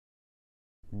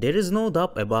There is no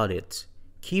doubt about it.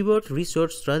 Keyword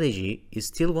research strategy is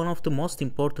still one of the most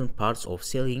important parts of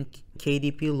selling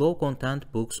KDP low content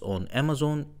books on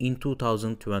Amazon in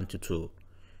 2022.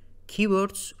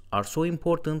 Keywords are so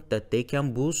important that they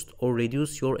can boost or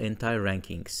reduce your entire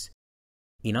rankings.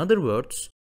 In other words,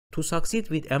 to succeed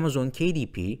with Amazon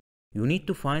KDP, you need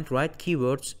to find right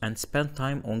keywords and spend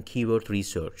time on keyword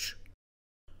research.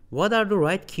 What are the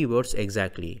right keywords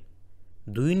exactly?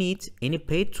 Do you need any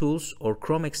paid tools or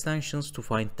Chrome extensions to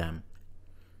find them?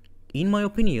 In my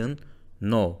opinion,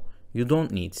 no, you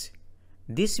don't need.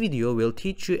 This video will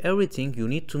teach you everything you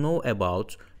need to know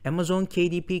about Amazon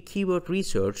KDP keyword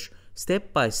research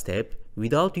step by step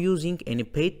without using any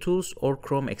paid tools or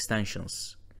Chrome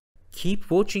extensions.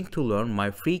 Keep watching to learn my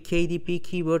free KDP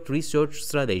keyword research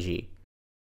strategy.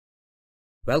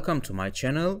 Welcome to my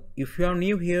channel. If you are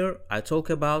new here, I talk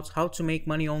about how to make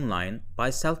money online by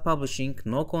self-publishing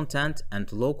no content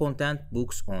and low content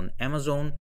books on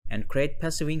Amazon and create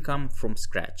passive income from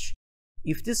scratch.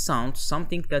 If this sounds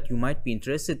something that you might be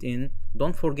interested in,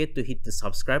 don't forget to hit the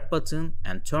subscribe button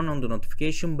and turn on the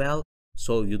notification bell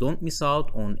so you don't miss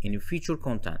out on any future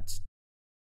content.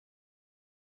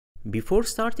 Before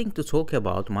starting to talk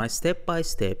about my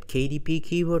step-by-step KDP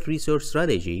keyword research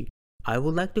strategy, I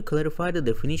would like to clarify the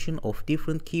definition of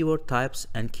different keyword types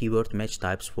and keyword match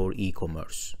types for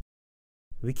e-commerce.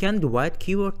 We can divide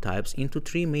keyword types into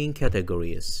three main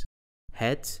categories: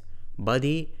 head,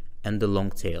 body, and the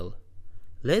long tail.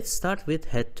 Let's start with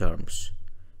head terms.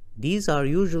 These are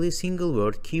usually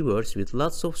single-word keywords with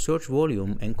lots of search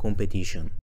volume and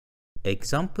competition.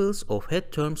 Examples of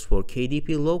head terms for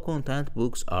KDP low-content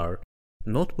books are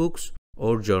notebooks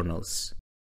or journals.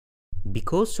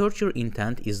 Because searcher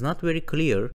intent is not very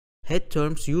clear, head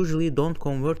terms usually don't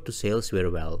convert to sales very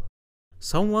well.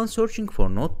 Someone searching for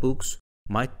notebooks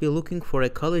might be looking for a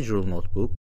college rule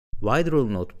notebook, wide rule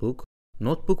notebook,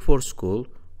 notebook for school,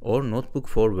 or notebook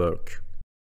for work.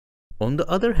 On the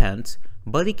other hand,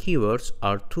 body keywords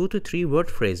are 2 to 3 word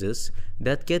phrases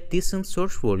that get decent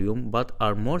search volume but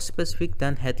are more specific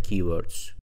than head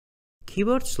keywords.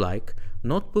 Keywords like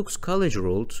notebooks college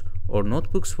rules or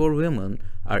notebooks for women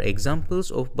are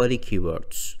examples of body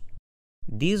keywords.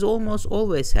 These almost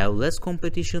always have less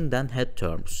competition than head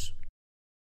terms.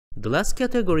 The last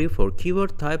category for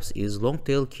keyword types is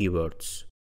long-tail keywords.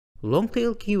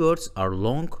 Long-tail keywords are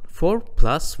long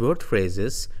 4+ word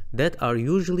phrases that are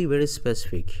usually very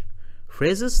specific.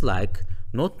 Phrases like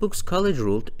notebooks college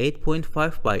ruled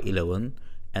 8.5 by 11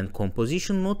 and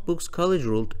composition notebooks college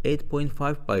ruled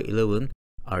 8.5 by 11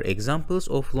 are examples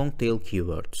of long-tail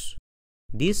keywords.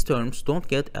 These terms don't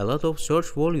get a lot of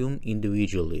search volume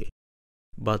individually,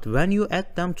 but when you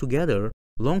add them together,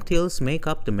 long tails make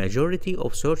up the majority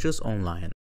of searches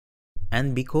online.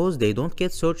 And because they don't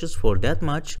get searches for that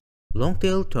much,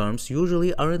 long-tail terms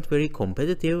usually aren't very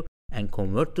competitive and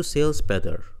convert to sales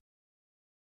better.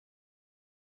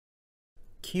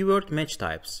 Keyword match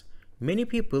types. Many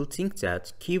people think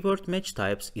that keyword match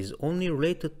types is only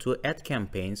related to ad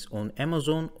campaigns on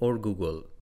Amazon or Google.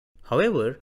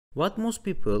 However, what most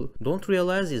people don't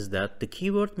realize is that the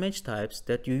keyword match types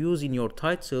that you use in your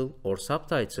title or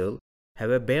subtitle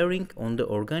have a bearing on the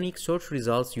organic search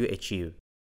results you achieve.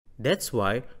 That's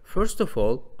why, first of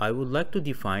all, I would like to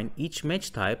define each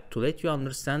match type to let you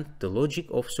understand the logic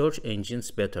of search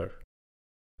engines better.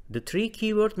 The three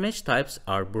keyword match types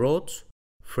are broad,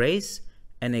 phrase,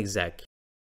 and exact.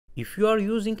 If you are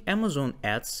using Amazon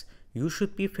ads, you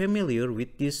should be familiar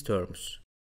with these terms.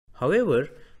 However,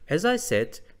 as I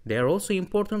said, they are also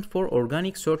important for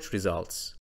organic search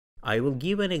results. I will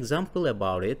give an example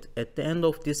about it at the end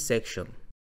of this section.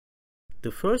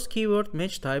 The first keyword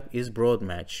match type is broad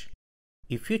match.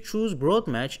 If you choose broad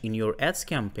match in your ads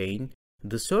campaign,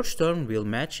 the search term will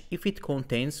match if it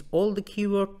contains all the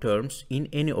keyword terms in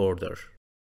any order.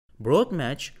 Broad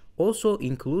match also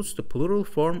includes the plural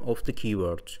form of the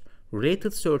keyword,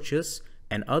 related searches,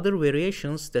 and other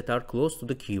variations that are close to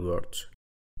the keyword.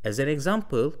 As an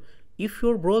example, if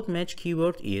your broad match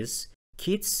keyword is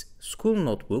kids school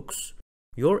notebooks,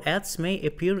 your ads may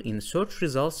appear in search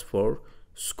results for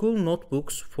school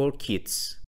notebooks for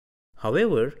kids.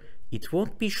 However, it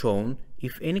won't be shown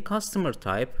if any customer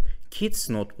type kids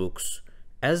notebooks,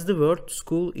 as the word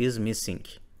school is missing.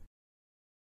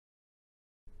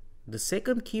 The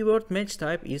second keyword match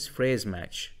type is phrase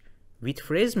match. With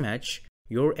phrase match,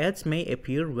 your ads may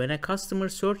appear when a customer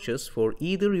searches for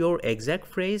either your exact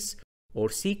phrase or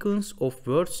sequence of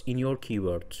words in your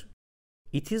keyword.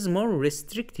 It is more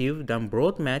restrictive than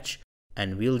broad match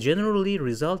and will generally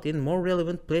result in more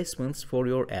relevant placements for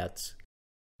your ads.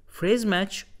 Phrase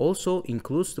match also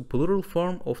includes the plural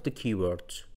form of the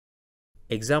keyword.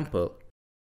 Example: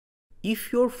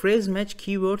 if your phrase match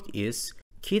keyword is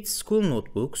kids school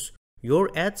notebooks, your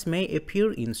ads may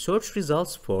appear in search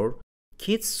results for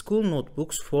kids school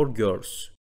notebooks for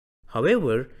girls.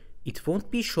 However, it won't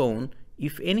be shown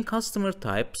if any customer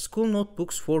type school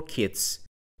notebooks for kids,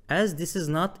 as this is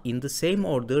not in the same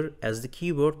order as the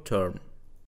keyword term.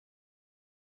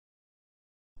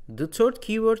 The third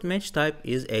keyword match type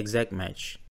is exact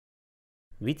match.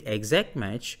 With exact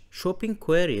match, shopping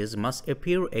queries must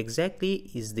appear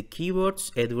exactly as the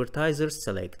keywords advertisers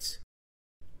select,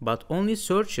 but only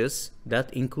searches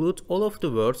that include all of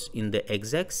the words in the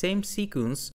exact same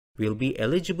sequence will be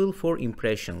eligible for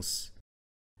impressions.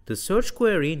 The search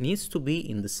query needs to be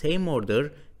in the same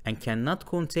order and cannot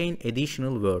contain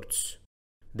additional words.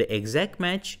 The exact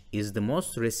match is the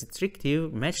most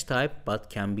restrictive match type but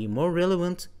can be more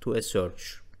relevant to a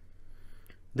search.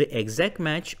 The exact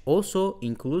match also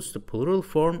includes the plural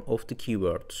form of the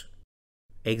keyword.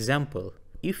 Example: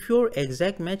 if your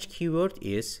exact match keyword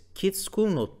is kids school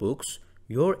notebooks,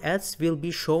 your ads will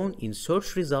be shown in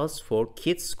search results for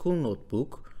kids school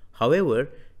notebook. However,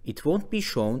 it won't be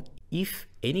shown if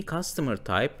any customer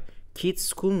type kids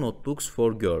school notebooks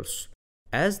for girls,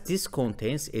 as this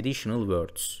contains additional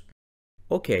words.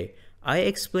 Okay, I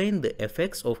explained the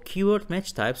effects of keyword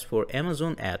match types for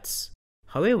Amazon ads.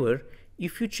 However,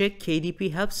 if you check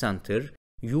KDP Help Center,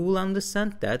 you will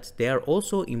understand that they are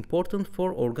also important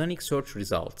for organic search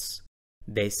results.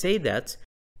 They say that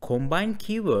combine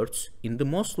keywords in the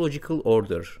most logical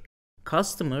order.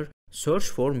 Customer search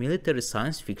for military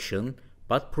science fiction,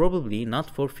 but probably not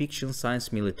for fiction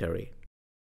science military.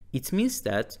 It means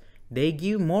that they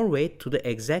give more weight to the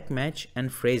exact match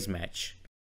and phrase match.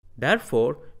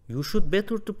 Therefore, you should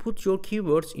better to put your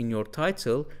keywords in your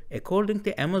title according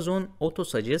to Amazon auto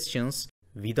suggestions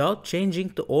without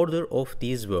changing the order of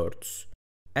these words.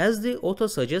 As the auto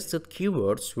suggested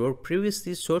keywords were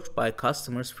previously searched by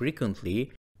customers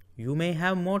frequently, you may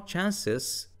have more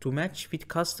chances to match with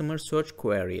customer search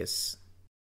queries.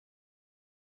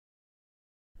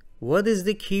 What is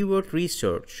the keyword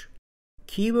research?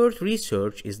 Keyword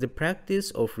research is the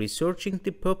practice of researching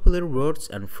the popular words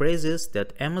and phrases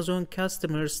that Amazon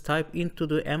customers type into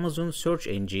the Amazon search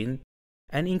engine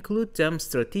and include them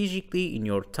strategically in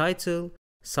your title,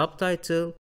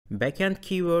 subtitle, backend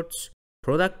keywords,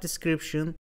 product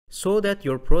description, so that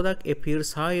your product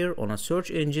appears higher on a search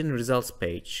engine results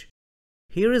page.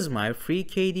 Here is my free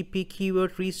KDP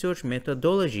keyword research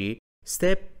methodology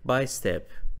step by step.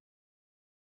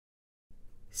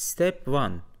 Step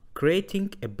 1.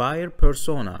 Creating a buyer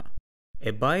persona.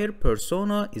 A buyer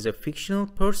persona is a fictional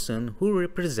person who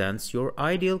represents your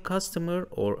ideal customer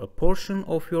or a portion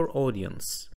of your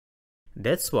audience.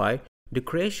 That's why the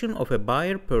creation of a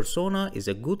buyer persona is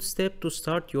a good step to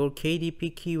start your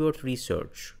KDP keyword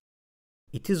research.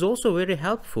 It is also very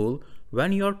helpful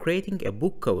when you are creating a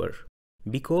book cover,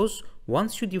 because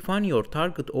once you define your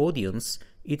target audience,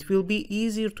 it will be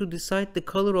easier to decide the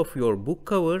color of your book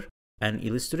cover and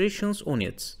illustrations on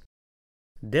it.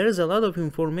 There is a lot of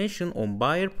information on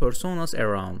buyer personas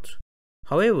around.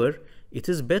 However, it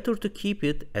is better to keep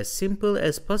it as simple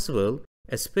as possible,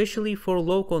 especially for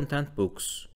low content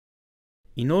books.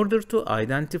 In order to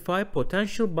identify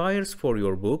potential buyers for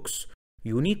your books,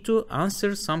 you need to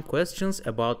answer some questions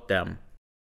about them.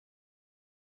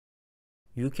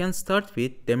 You can start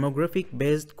with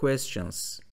demographic-based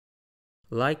questions,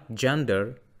 like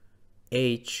gender,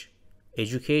 age,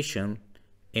 education,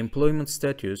 employment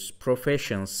status,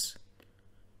 professions.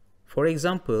 For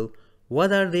example,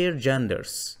 what are their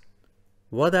genders?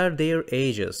 What are their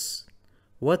ages?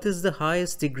 What is the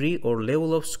highest degree or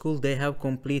level of school they have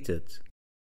completed?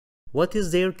 What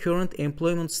is their current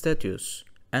employment status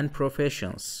and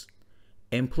professions?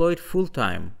 Employed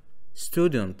full-time,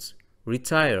 student,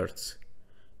 retired.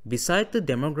 Beside the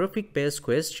demographic-based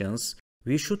questions,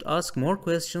 we should ask more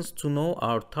questions to know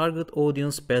our target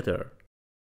audience better.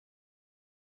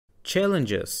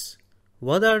 Challenges.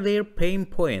 What are their pain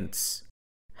points?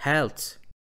 Health,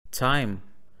 time,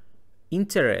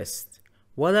 interest.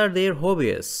 What are their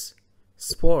hobbies?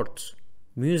 Sport,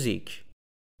 music.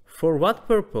 For what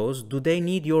purpose do they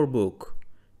need your book?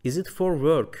 Is it for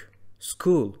work,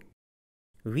 school?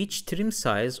 Which trim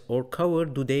size or cover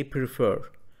do they prefer?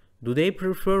 Do they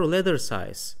prefer leather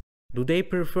size? Do they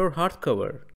prefer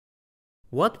hardcover?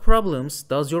 What problems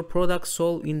does your product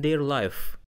solve in their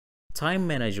life? Time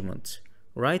management,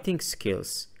 writing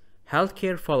skills,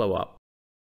 healthcare follow-up.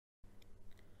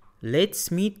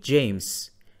 Let's meet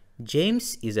James.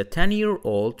 James is a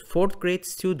 10-year-old 4th grade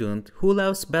student who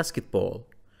loves basketball.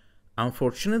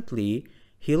 Unfortunately,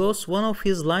 he lost one of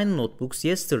his line notebooks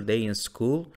yesterday in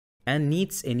school and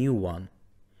needs a new one.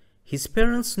 His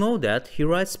parents know that he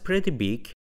writes pretty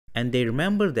big, and they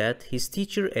remember that his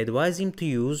teacher advised him to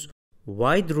use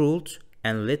wide-ruled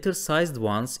and letter-sized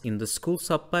ones in the school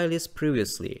supply list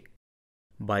previously.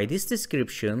 By this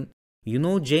description, you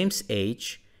know James'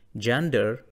 age,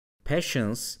 gender,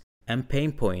 passions, and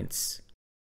pain points.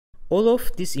 All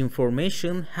of this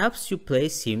information helps you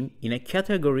place him in a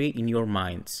category in your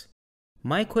mind.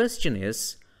 My question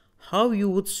is, how you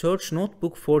would search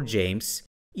notebook for James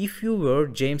if you were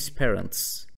James'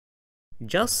 parents?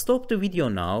 Just stop the video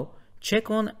now,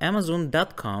 check on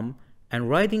Amazon.com and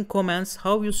write in comments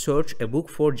how you search a book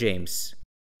for James.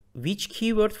 Which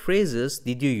keyword phrases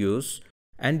did you use,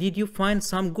 and did you find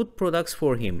some good products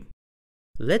for him?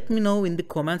 Let me know in the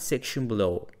comment section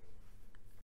below.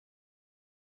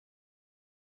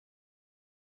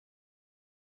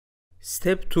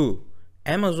 Step 2.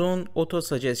 Amazon Auto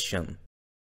Suggestion.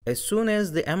 As soon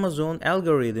as the Amazon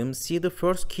algorithm sees the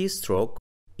first keystroke,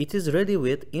 it is ready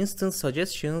with instant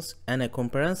suggestions and a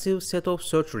comprehensive set of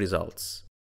search results.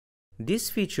 This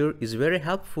feature is very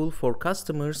helpful for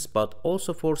customers but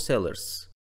also for sellers,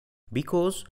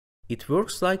 because it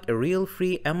works like a real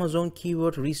free Amazon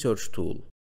keyword research tool.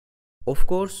 Of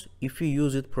course, if you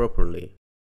use it properly.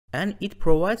 And it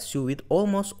provides you with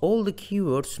almost all the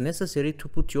keywords necessary to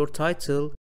put your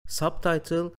title,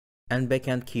 subtitle, and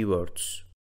backend keywords.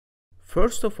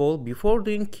 First of all, before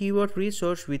doing keyword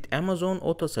research with Amazon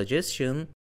Auto Suggestion,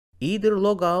 either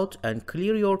log out and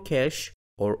clear your cache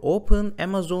or open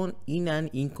Amazon in an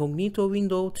incognito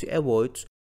window to avoid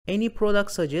any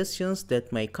product suggestions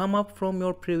that may come up from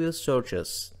your previous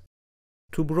searches.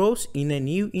 To browse in a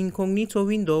new incognito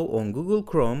window on Google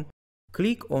Chrome,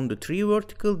 click on the three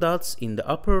vertical dots in the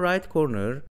upper right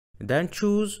corner, then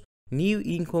choose New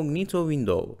Incognito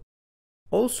Window.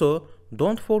 Also,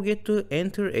 don't forget to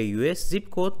enter a US zip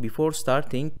code before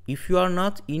starting if you are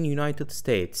not in United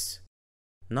States.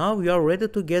 Now we are ready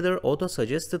to gather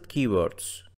auto-suggested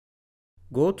keywords.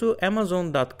 Go to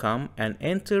Amazon.com and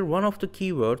enter one of the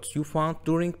keywords you found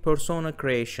during persona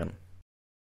creation.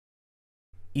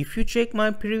 If you check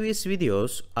my previous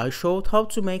videos, I showed how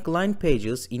to make line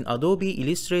pages in Adobe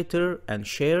Illustrator and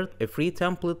shared a free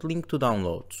template link to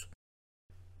download.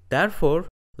 Therefore,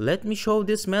 let me show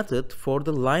this method for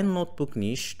the line notebook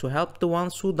niche to help the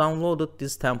ones who downloaded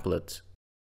this template.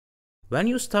 When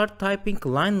you start typing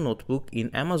line notebook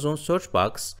in Amazon search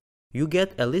box, you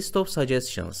get a list of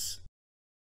suggestions.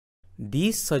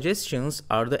 These suggestions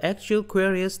are the actual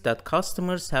queries that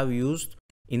customers have used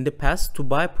in the past to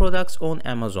buy products on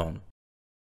Amazon.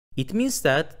 It means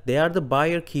that they are the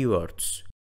buyer keywords.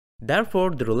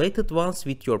 Therefore, the related ones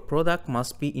with your product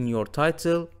must be in your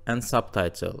title and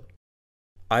subtitle.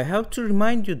 I have to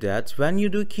remind you that when you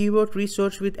do keyword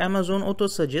research with Amazon Auto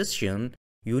Suggestion,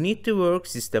 you need to work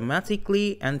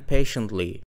systematically and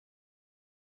patiently.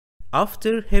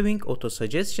 After having auto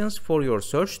suggestions for your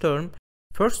search term,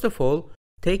 first of all,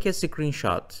 take a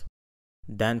screenshot.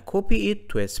 Then copy it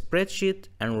to a spreadsheet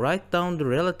and write down the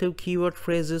relative keyword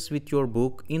phrases with your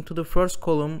book into the first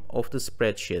column of the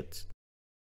spreadsheet.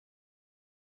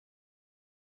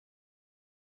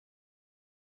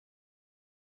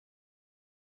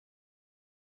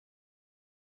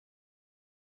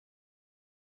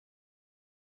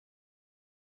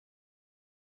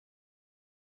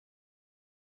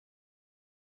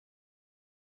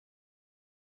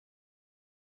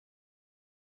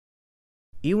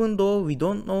 Even though we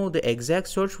don't know the exact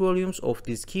search volumes of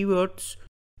these keywords,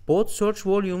 both search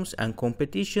volumes and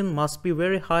competition must be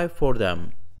very high for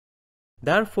them.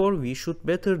 Therefore, we should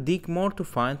better dig more to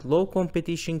find low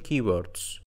competition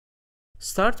keywords.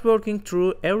 Start working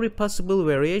through every possible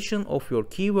variation of your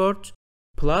keyword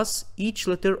plus each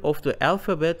letter of the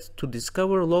alphabet to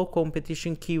discover low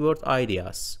competition keyword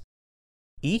ideas.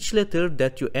 Each letter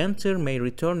that you enter may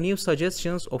return new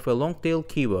suggestions of a long tail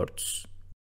keywords.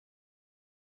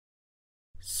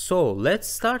 So let's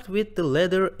start with the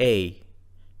letter A.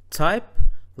 Type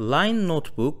line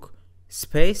notebook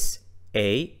space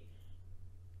A.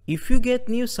 If you get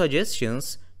new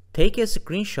suggestions, take a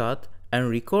screenshot and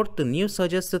record the new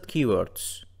suggested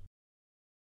keywords.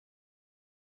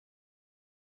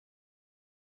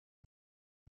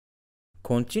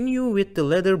 Continue with the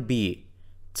letter B.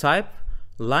 Type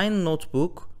line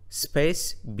notebook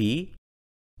space B.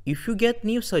 If you get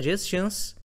new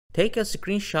suggestions, take a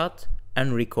screenshot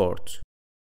and record.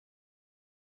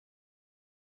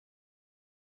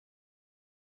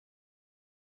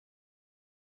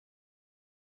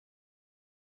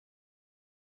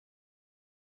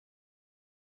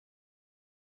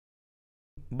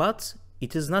 But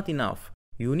it is not enough.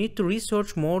 You need to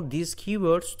research more these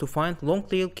keywords to find long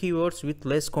tail keywords with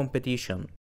less competition.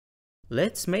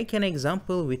 Let's make an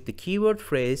example with the keyword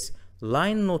phrase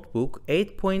line notebook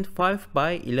 8.5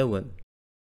 by 11.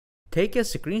 Take a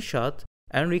screenshot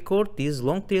and record these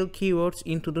long tail keywords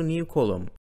into the new column.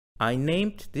 I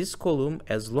named this column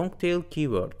as long tail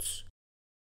keywords.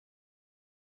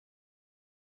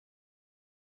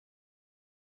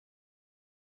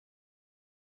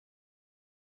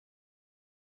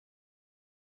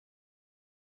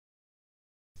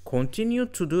 Continue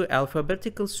to do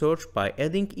alphabetical search by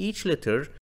adding each letter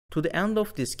to the end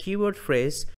of this keyword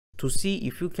phrase to see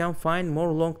if you can find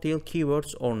more long tail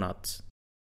keywords or not.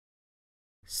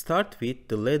 Start with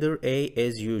the letter A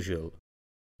as usual.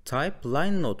 Type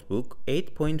line notebook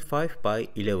 8.5 by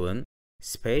 11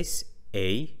 space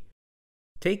A.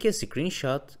 Take a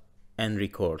screenshot and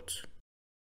record.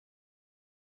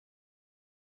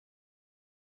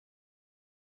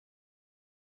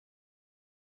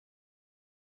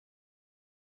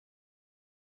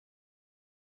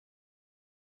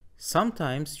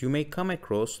 Sometimes you may come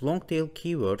across long-tail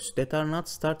keywords that are not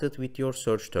started with your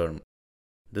search term.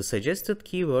 The suggested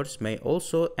keywords may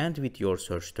also end with your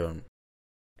search term.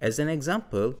 As an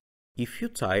example, if you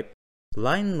type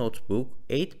line notebook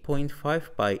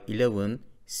 8.5 by 11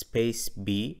 space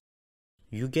B,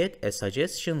 you get a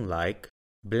suggestion like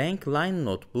blank line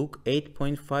notebook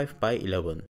 8.5 by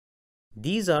 11.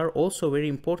 These are also very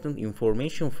important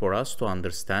information for us to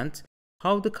understand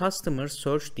how the customers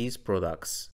search these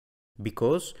products,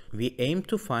 because we aim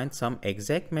to find some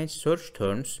exact match search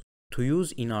terms to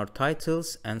use in our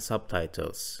titles and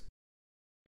subtitles.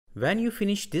 When you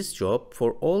finish this job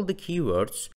for all the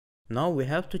keywords, now we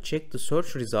have to check the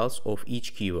search results of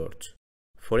each keyword.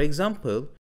 For example,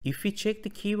 if we check the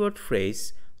keyword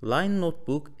phrase line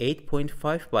notebook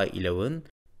 8.5 by 11,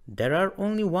 there are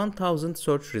only 1000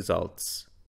 search results.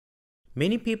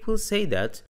 Many people say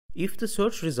that if the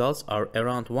search results are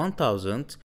around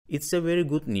 1000, it's a very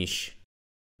good niche.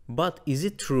 But is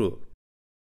it true?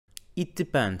 It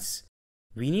depends.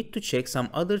 We need to check some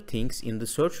other things in the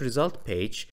search result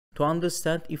page to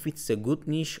understand if it's a good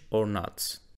niche or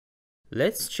not.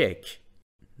 Let's check.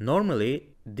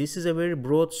 Normally, this is a very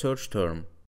broad search term,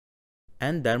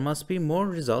 and there must be more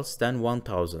results than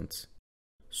 1000.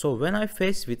 So when I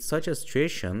face with such a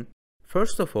situation,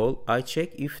 first of all, I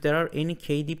check if there are any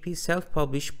KDP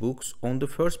self-published books on the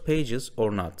first pages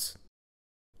or not.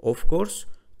 Of course,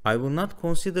 I will not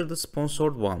consider the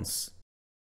sponsored ones.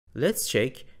 Let's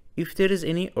check if there is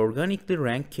any organically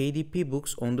ranked KDP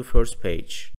books on the first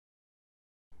page.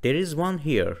 There is one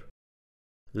here.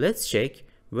 Let's check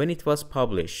when it was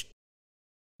published.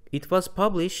 It was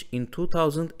published in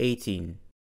 2018.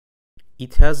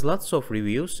 It has lots of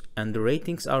reviews and the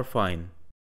ratings are fine.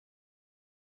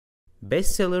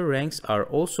 Bestseller ranks are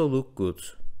also look good.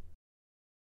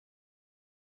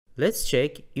 Let's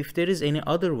check if there is any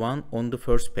other one on the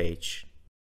first page.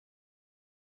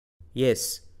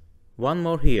 Yes, one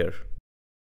more here.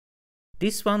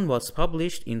 This one was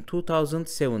published in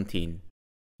 2017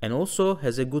 and also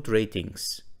has a good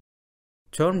ratings.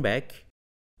 Turn back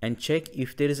and check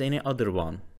if there is any other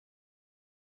one.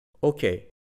 Okay,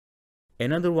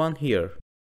 another one here,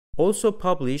 also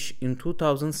published in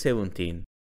 2017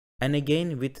 and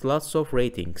again with lots of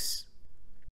ratings.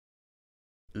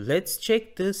 Let's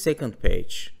check the second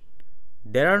page.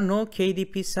 There are no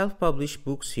KDP self-published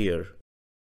books here.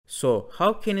 So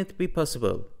how can it be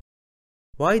possible?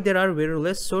 Why there are very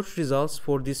less search results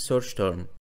for this search term?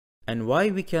 And why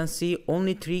we can see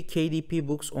only 3 KDP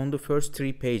books on the first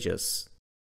 3 pages?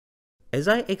 As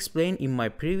I explained in my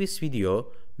previous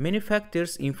video, many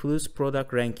factors influence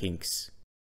product rankings.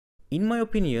 In my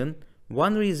opinion,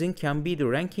 one reason can be the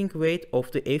ranking weight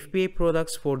of the FBA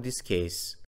products for this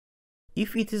case.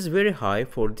 If it is very high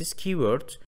for this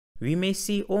keyword, we may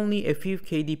see only a few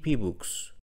KDP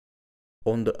books.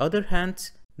 On the other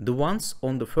hand, the ones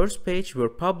on the first page were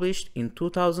published in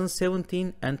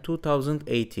 2017 and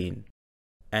 2018,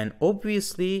 and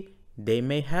obviously they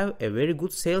may have a very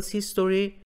good sales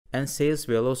history and sales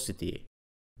velocity.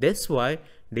 That's why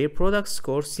their product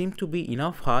scores seem to be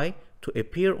enough high to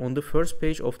appear on the first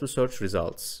page of the search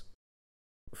results.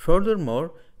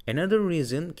 Furthermore, another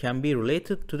reason can be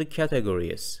related to the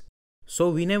categories. So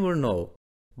we never know,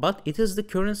 but it is the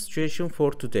current situation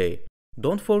for today.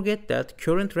 Don't forget that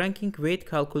current ranking weight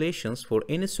calculations for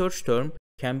any search term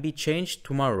can be changed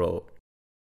tomorrow.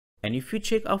 And if you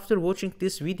check after watching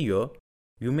this video,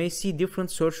 you may see different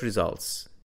search results.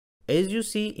 As you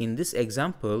see in this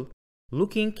example,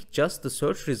 looking just the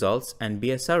search results and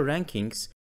BSR rankings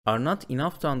are not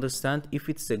enough to understand if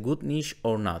it's a good niche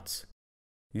or not.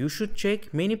 You should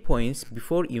check many points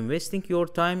before investing your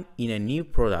time in a new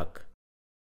product.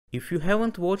 If you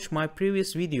haven't watched my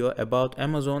previous video about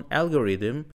Amazon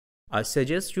algorithm, I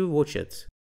suggest you watch it.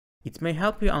 It may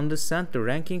help you understand the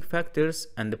ranking factors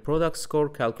and the product score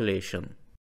calculation.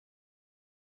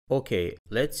 Okay,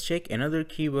 let's check another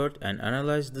keyword and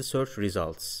analyze the search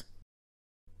results.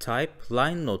 Type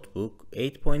line notebook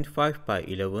 8.5 by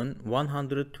 11,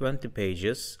 120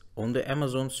 pages on the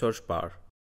Amazon search bar.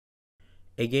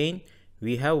 Again,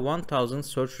 we have 1000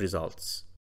 search results.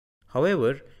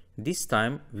 However, this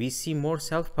time we see more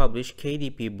self-published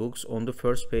KDP books on the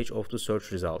first page of the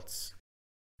search results.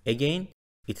 Again,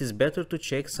 it is better to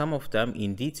check some of them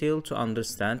in detail to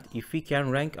understand if we can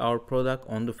rank our product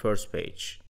on the first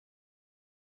page.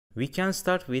 We can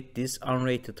start with this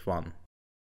unrated one.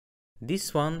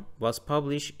 This one was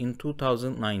published in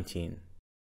 2019.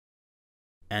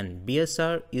 And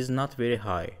BSR is not very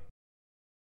high.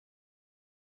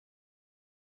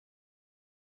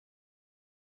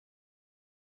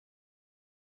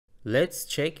 Let's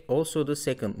check also the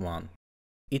second one.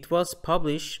 It was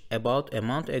published about a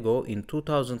month ago in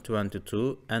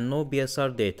 2022 and no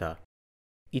BSR data.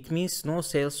 It means no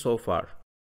sales so far.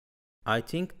 I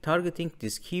think targeting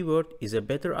this keyword is a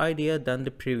better idea than the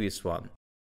previous one.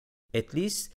 At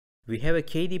least we have a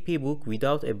KDP book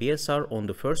without a BSR on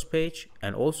the first page,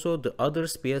 and also the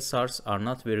others' BSRs are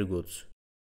not very good.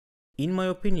 In my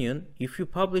opinion, if you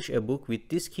publish a book with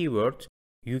this keyword,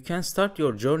 you can start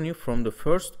your journey from the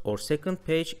first or second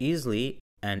page easily,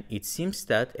 and it seems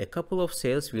that a couple of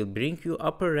sales will bring you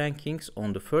upper rankings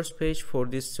on the first page for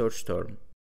this search term.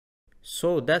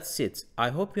 So that's it. I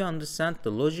hope you understand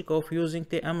the logic of using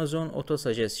the Amazon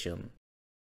auto-suggestion.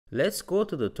 Let's go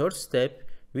to the third step,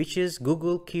 which is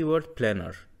Google Keyword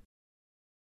Planner.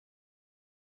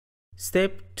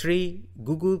 Step 3.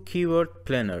 Google Keyword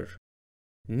Planner.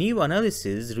 New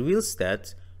analysis reveals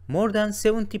that more than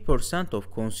 70%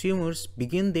 of consumers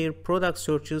begin their product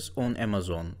searches on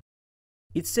Amazon.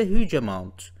 It's a huge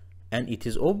amount, and it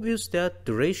is obvious that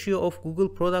the ratio of Google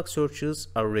product searches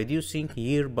are reducing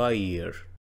year by year.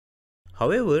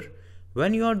 However,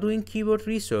 when you are doing keyword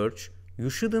research, you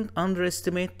shouldn't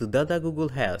underestimate the data Google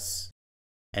has.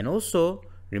 And also,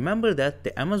 remember that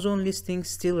the Amazon listings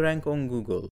still rank on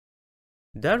Google.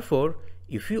 Therefore,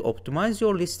 if you optimize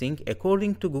your listing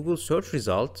according to Google search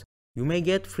results, you may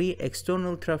get free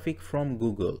external traffic from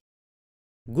Google.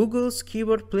 Google's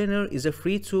Keyword Planner is a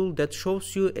free tool that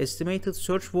shows you estimated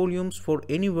search volumes for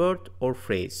any word or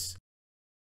phrase.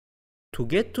 To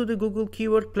get to the Google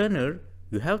Keyword Planner,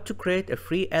 you have to create a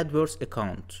free AdWords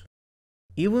account.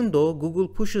 Even though Google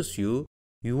pushes you,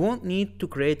 you won't need to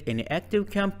create any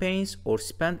active campaigns or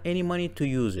spend any money to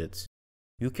use it.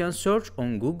 You can search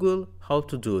on Google how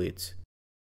to do it.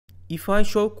 If I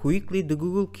show quickly the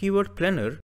Google Keyword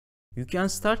Planner, you can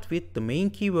start with the main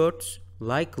keywords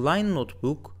like line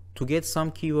notebook to get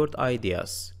some keyword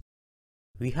ideas.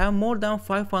 We have more than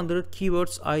 500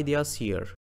 keywords ideas here.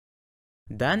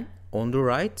 Then, on the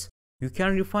right, you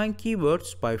can refine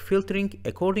keywords by filtering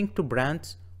according to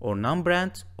brand or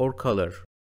non-brand or color.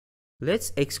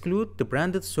 Let's exclude the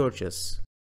branded searches.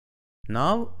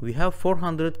 Now we have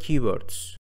 400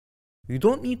 keywords. You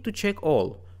don't need to check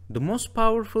all. The most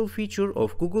powerful feature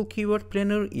of Google Keyword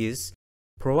Planner is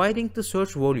providing the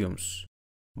search volumes.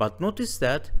 But notice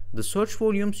that the search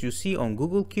volumes you see on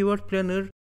Google Keyword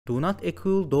Planner do not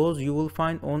equal those you will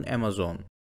find on Amazon.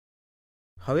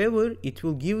 However, it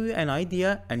will give you an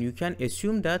idea and you can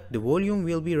assume that the volume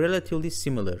will be relatively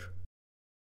similar.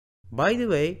 By the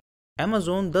way,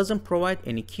 Amazon doesn't provide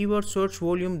any keyword search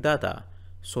volume data,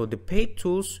 so the paid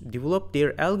tools develop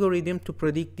their algorithm to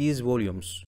predict these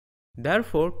volumes.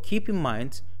 Therefore, keep in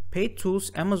mind, paid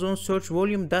tools' Amazon search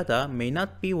volume data may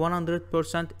not be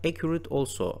 100% accurate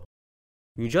also.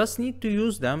 You just need to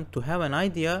use them to have an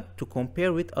idea to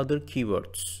compare with other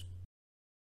keywords.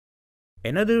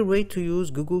 Another way to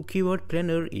use Google Keyword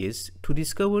Planner is to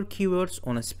discover keywords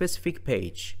on a specific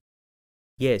page.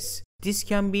 Yes, this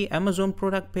can be Amazon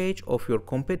product page of your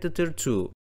competitor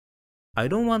too. I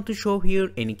don't want to show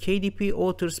here any KDP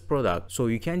author's product, so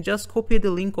you can just copy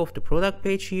the link of the product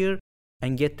page here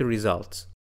and get the results.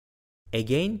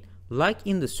 Again, like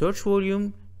in the search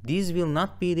volume, these will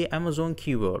not be the Amazon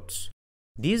keywords.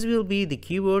 These will be the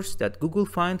keywords that Google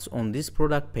finds on this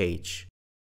product page.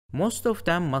 Most of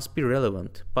them must be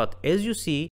relevant, but as you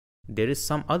see, there is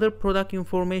some other product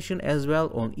information as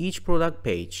well on each product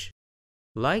page,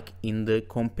 like in the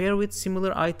Compare with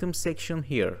Similar Items section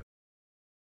here.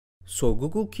 So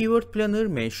Google Keyword Planner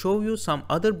may show you some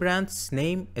other brand's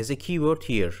name as a keyword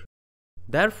here.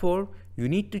 Therefore, you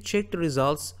need to check the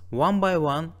results one by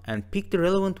one and pick the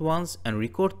relevant ones and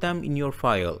record them in your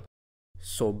file.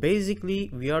 So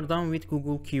basically, we are done with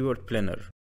Google Keyword Planner.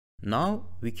 Now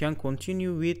we can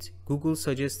continue with Google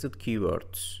suggested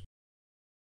keywords.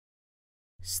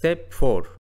 Step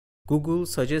 4. Google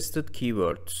suggested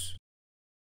keywords.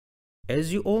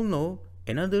 As you all know,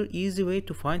 another easy way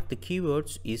to find the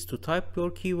keywords is to type your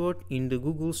keyword in the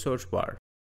Google search bar.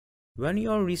 When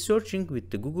you are researching with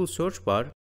the Google search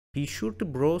bar, be sure to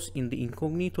browse in the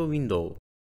incognito window.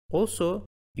 Also,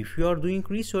 if you are doing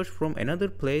research from another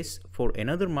place for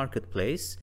another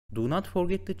marketplace, do not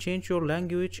forget to change your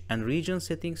language and region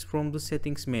settings from the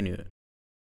settings menu.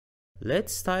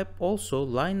 Let's type also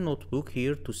Line Notebook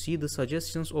here to see the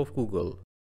suggestions of Google.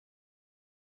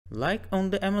 Like on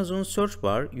the Amazon search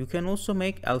bar, you can also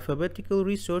make alphabetical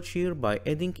research here by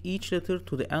adding each letter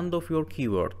to the end of your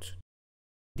keyword.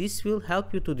 This will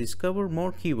help you to discover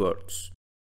more keywords.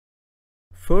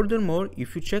 Furthermore,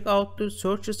 if you check out the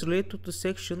searches related to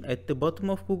section at the bottom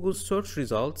of Google's search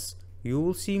results, you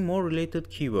will see more related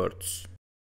keywords.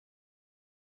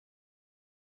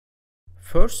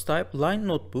 First type Line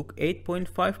Notebook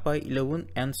 8.5 by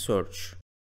 11 and search.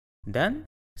 Then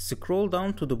scroll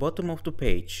down to the bottom of the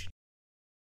page.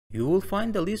 You will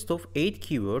find a list of 8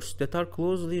 keywords that are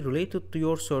closely related to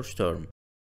your search term.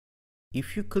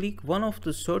 If you click one of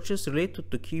the searches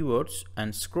related to keywords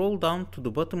and scroll down to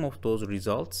the bottom of those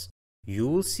results, you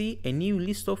will see a new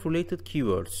list of related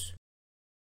keywords.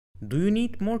 Do you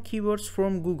need more keywords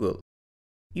from Google?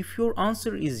 If your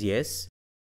answer is yes,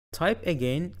 type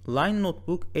again Line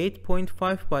Notebook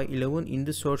 8.5 by 11 in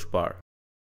the search bar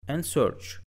and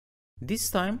search.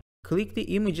 This time, click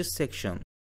the Images section.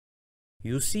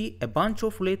 You see a bunch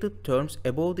of related terms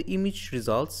above the image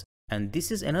results, and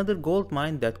this is another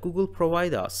goldmine that Google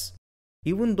provides us,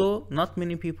 even though not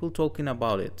many people talking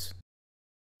about it.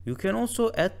 You can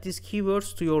also add these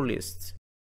keywords to your list.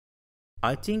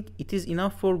 I think it is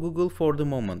enough for Google for the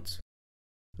moment.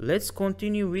 Let's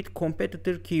continue with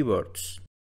competitor keywords.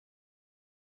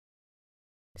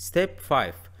 Step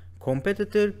 5.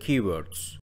 Competitor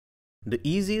keywords. The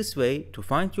easiest way to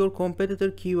find your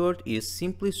competitor keyword is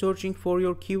simply searching for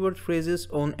your keyword phrases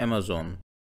on Amazon.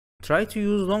 Try to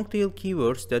use long-tail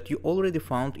keywords that you already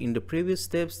found in the previous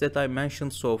steps that I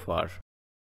mentioned so far.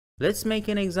 Let's make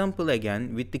an example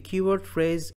again with the keyword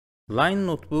phrase Line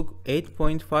Notebook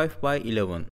 8.5 by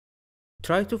 11.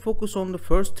 Try to focus on the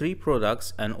first 3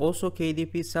 products and also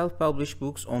KDP self-published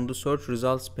books on the search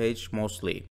results page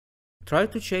mostly. Try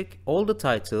to check all the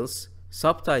titles,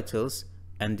 subtitles,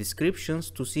 and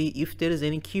descriptions to see if there is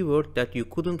any keyword that you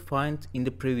couldn't find in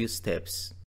the previous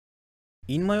steps.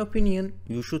 In my opinion,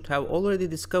 you should have already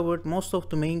discovered most of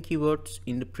the main keywords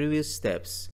in the previous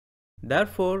steps.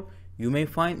 Therefore, you may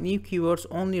find new keywords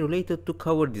only related to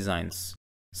cover designs,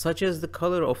 such as the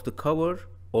color of the cover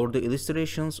or the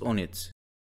illustrations on it.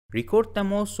 Record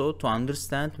them also to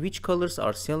understand which colors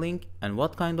are selling and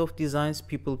what kind of designs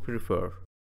people prefer.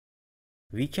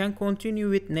 We can continue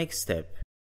with next step.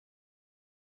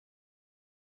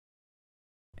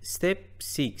 Step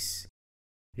 6.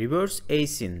 Reverse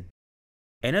ASIN.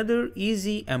 Another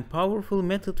easy and powerful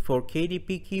method for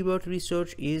KDP keyword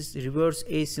research is reverse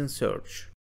ASIN search.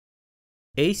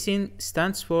 ASIN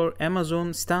stands for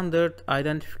Amazon Standard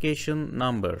Identification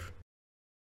Number.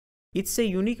 It's a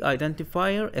unique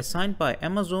identifier assigned by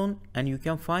Amazon, and you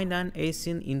can find an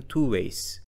ASIN in 2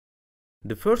 ways.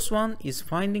 The first one is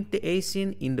finding the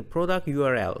ASIN in the product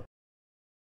URL.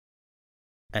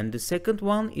 And the second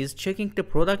one is checking the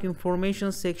product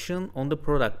information section on the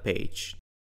product page.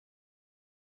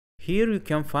 Here you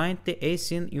can find the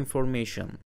ASIN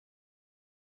information.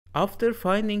 After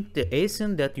finding the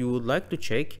ASIN that you would like to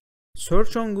check,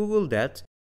 search on Google that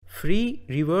free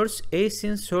reverse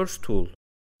ASIN search tool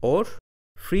or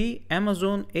free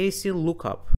Amazon ASIN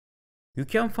Lookup. You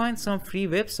can find some free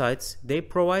websites. They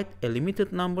provide a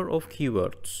limited number of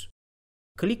keywords.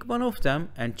 Click one of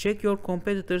them and check your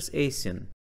competitor's ASIN.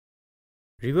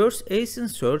 Reverse ASIN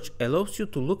search allows you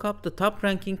to look up the top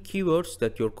ranking keywords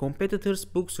that your competitors'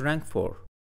 books rank for.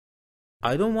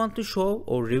 I don't want to show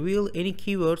or reveal any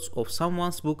keywords of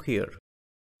someone's book here.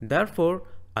 Therefore,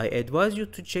 I advise you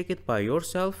to check it by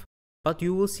yourself, but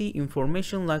you will see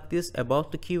information like this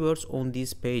about the keywords on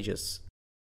these pages.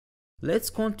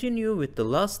 Let's continue with the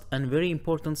last and very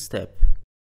important step.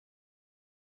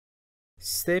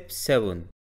 Step 7.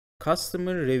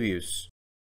 Customer reviews.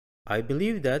 I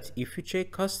believe that if you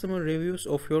check customer reviews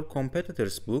of your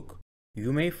competitor's book,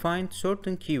 you may find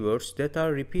certain keywords that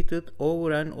are repeated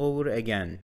over and over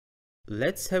again.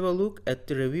 Let's have a look at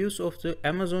the reviews of the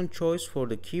Amazon choice for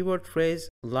the keyword phrase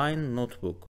Line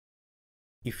Notebook.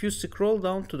 If you scroll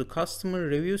down to the customer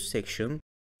reviews section,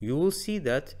 you will see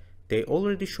that they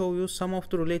already show you some of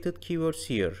the related keywords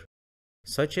here,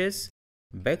 such as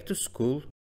back to school,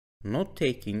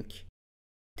 note-taking,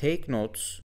 take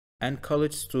notes, and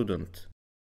college student.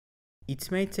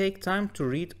 It may take time to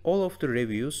read all of the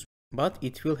reviews, but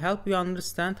it will help you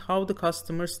understand how the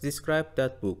customers describe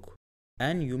that book.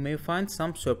 And you may find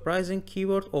some surprising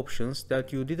keyword options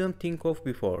that you didn't think of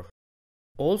before.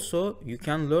 Also, you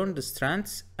can learn the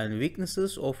strengths and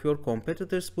weaknesses of your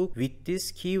competitor's book with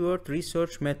this keyword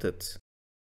research method.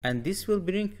 And this will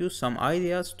bring you some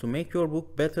ideas to make your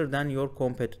book better than your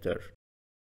competitor.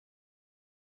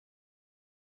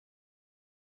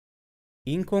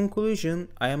 In conclusion,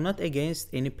 I am not against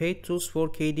any paid tools for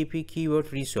KDP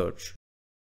keyword research.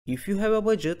 If you have a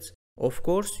budget, of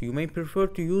course, you may prefer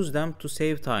to use them to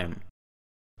save time.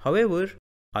 However,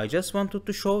 I just wanted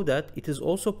to show that it is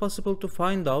also possible to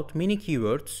find out many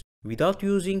keywords without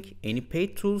using any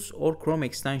paid tools or Chrome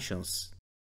extensions.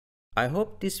 I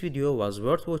hope this video was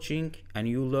worth watching and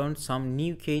you learned some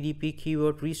new KDP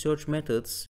keyword research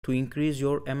methods to increase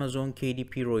your Amazon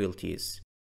KDP royalties.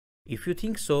 If you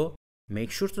think so,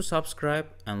 make sure to subscribe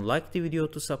and like the video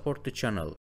to support the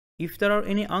channel. If there are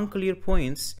any unclear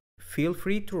points, feel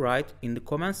free to write in the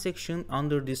comment section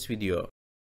under this video.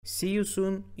 See you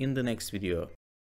soon in the next video.